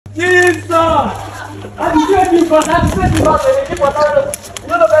you for that. You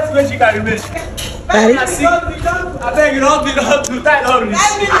know the best way she can remain. Daddy? I beg you, don't do that. Don't reach.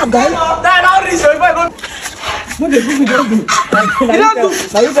 That don't reach. What the fuck you don't do?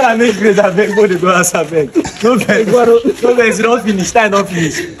 Now you can make grace. I beg. Go to go ask. I beg. No vex. No vex. You don't finish. Time don't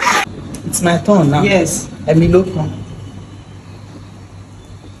finish. It's my turn now. Yes. Emilio, come.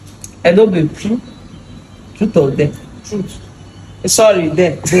 Edobabe, truth or dare? Truth. Sorry,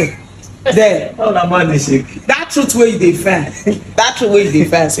 there. Oh, that man is sick. That truth where you defend. That truth where you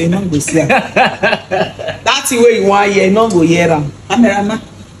defend, so you don't go see am. That's the way you want hear, you don't go hear am. Cameraman,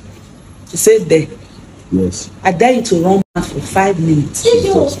 you say there. Yes. I dare you to run back for 5 minutes.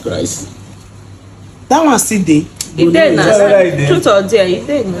 Jesus Christ. That one still there. It dey now. Truth or dare? It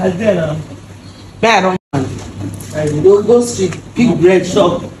dey now. May I run back? Go street, big bread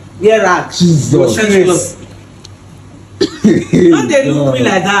shop, wear rag. Jesus. Don't they look me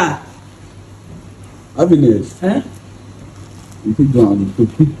like that? Happiness. Huh? You keep going to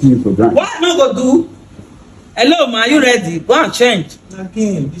pick things for granted. What no go do? Hello, man, you ready? Go and change.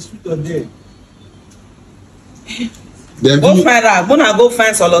 Again, this truth or dare? Go find rag. Go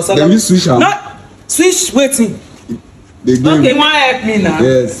find solo. Then you switch am. No, switch waiting. Okay, want help me now?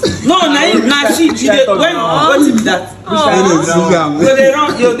 Yes. No, na she. When waiting be that? You dey run.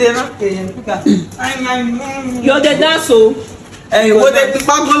 You're the dance, so. Hey, what they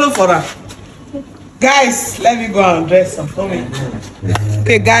follow for her? Guys, let me go and dress some for me.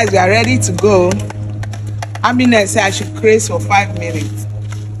 Okay, guys, we are ready to go. Happiness said I should craze for 5 minutes.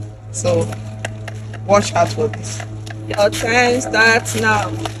 So, watch out for this. Your time starts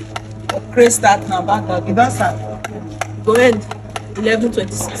now. Craze start now. Back up. It does start. Go ahead.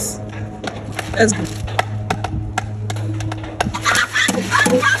 11:26. Let's go.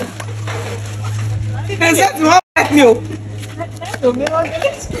 They said you won't let me. No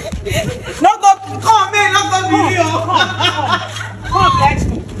go, come man, no go video. Come next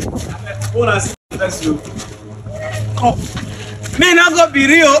me. Hold on, let's you. Come. Me no go be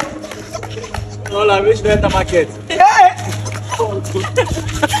real. All I wish to enter market. Yeah.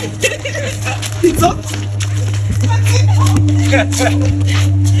 It's up.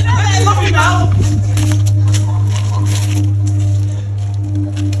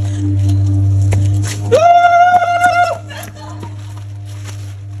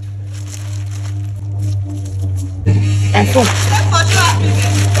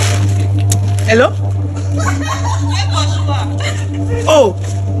 Hello? Oh.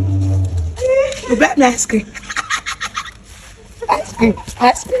 You bet me ice cream. Ice cream.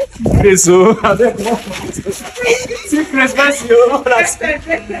 So, I beg more. See Christmas, you know. I see it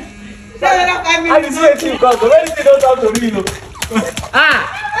you because when you don't talk to me, you know.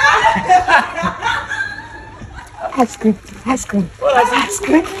 Ice cream. What I see?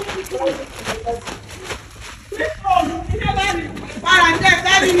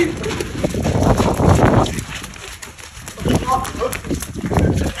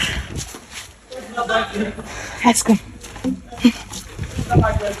 Ice cream.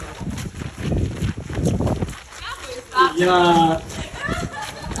 Yeah.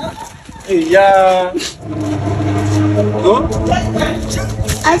 Yeah. Go.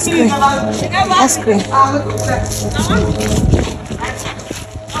 Ice cream.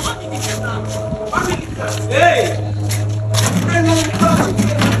 Hey.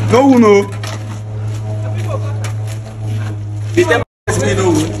 No, no.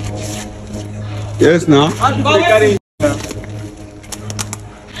 Yes, now.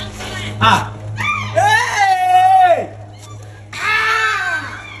 Ah. Hey!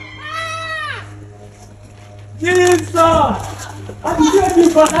 Jesus! I said you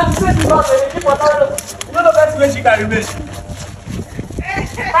for that. You know the best way she can remain. 5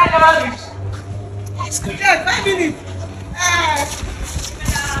 minutes.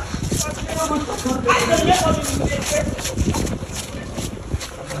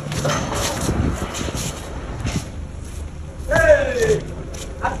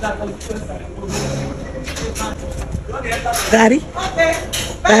 Daddy?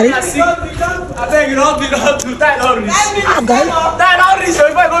 I beg you, don't do that. Don't reach. That don't reach.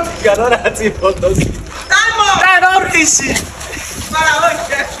 If I go pick another thing for those. That don't reach.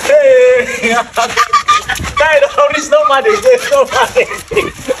 Hey, that don't reach. No man again.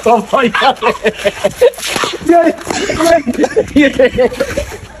 Come on,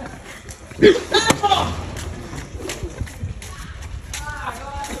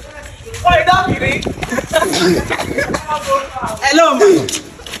 Hello, man.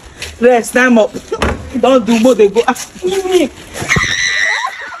 Rest, time up. Don't do more, they go.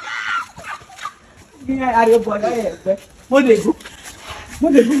 What they go?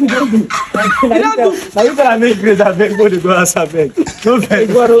 What they go? Now you gonna make grace and beg, go to go answer beg. No vex,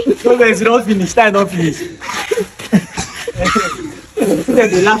 it's not finished, time not finished.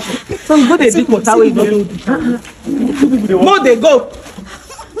 They laugh. So go they drink water wey you don't. More they go.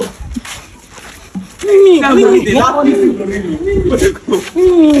 You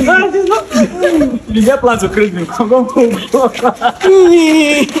get plans to create me. Come on.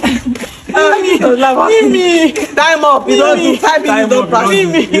 Time up. You don't do 5 minutes. Don't pass.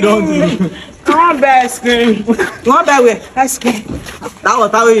 You don't do. I want buy ice cream. You want buy where? Ice cream. That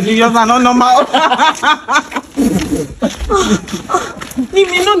was how you just not normal.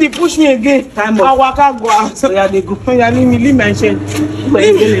 You know they push me again. Time up. I walk out go out. So yeah, they go. Yeah, leave my shit.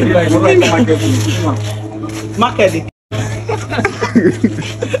 Market.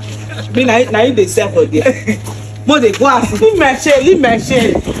 Me now you dey sell for there. Mo dey go out. Leave my shit. Leave my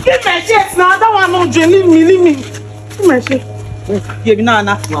shit. Leave my shit now. That one no drink. Leave me. Leave my shit. Yeah, me now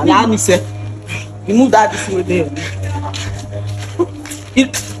enough. Allow me say. You move that this way there.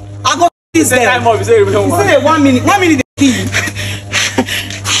 I go this there. Time up. You say 1 minute. 1 minute they kill you.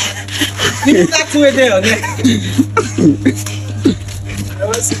 You move that way there or there. I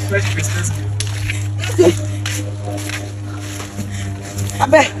want to see fresh Christmas. I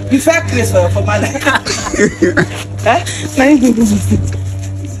bet you fair place for my life. Eh? Now you do this.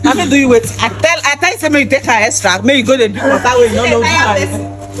 I mean, do you wait? I tell you say you take her extra. May you go there that way. No.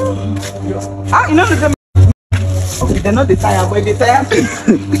 Ah, you know the them. Okay, they're not the tire, but they tire.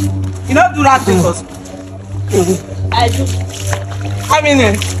 You know do that because. I do. I mean,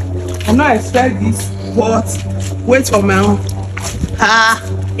 I not expect this, but wait for my own.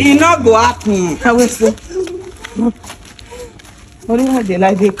 It not go happen. I will say. What do you have? They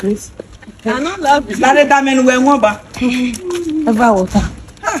like they Chris? I not love you. Let that man wear one back. Ever water.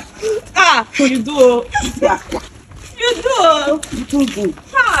 You do. Yeah. You do. You do.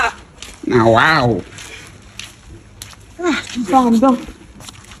 Now, wow. So I'm done.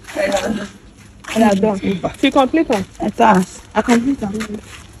 I'm done. You complete one? I complete one.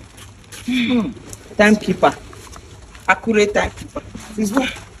 Timekeeper. Accurate timekeeper.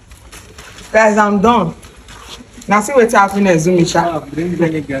 Guys, I'm done. Now see what's happening Zumisha.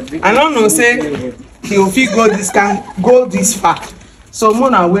 I don't know say he'll fit go this far. So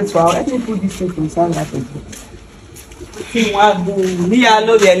more now wait for let me put this thing inside that again. Me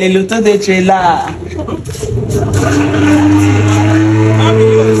alone the little de trailer.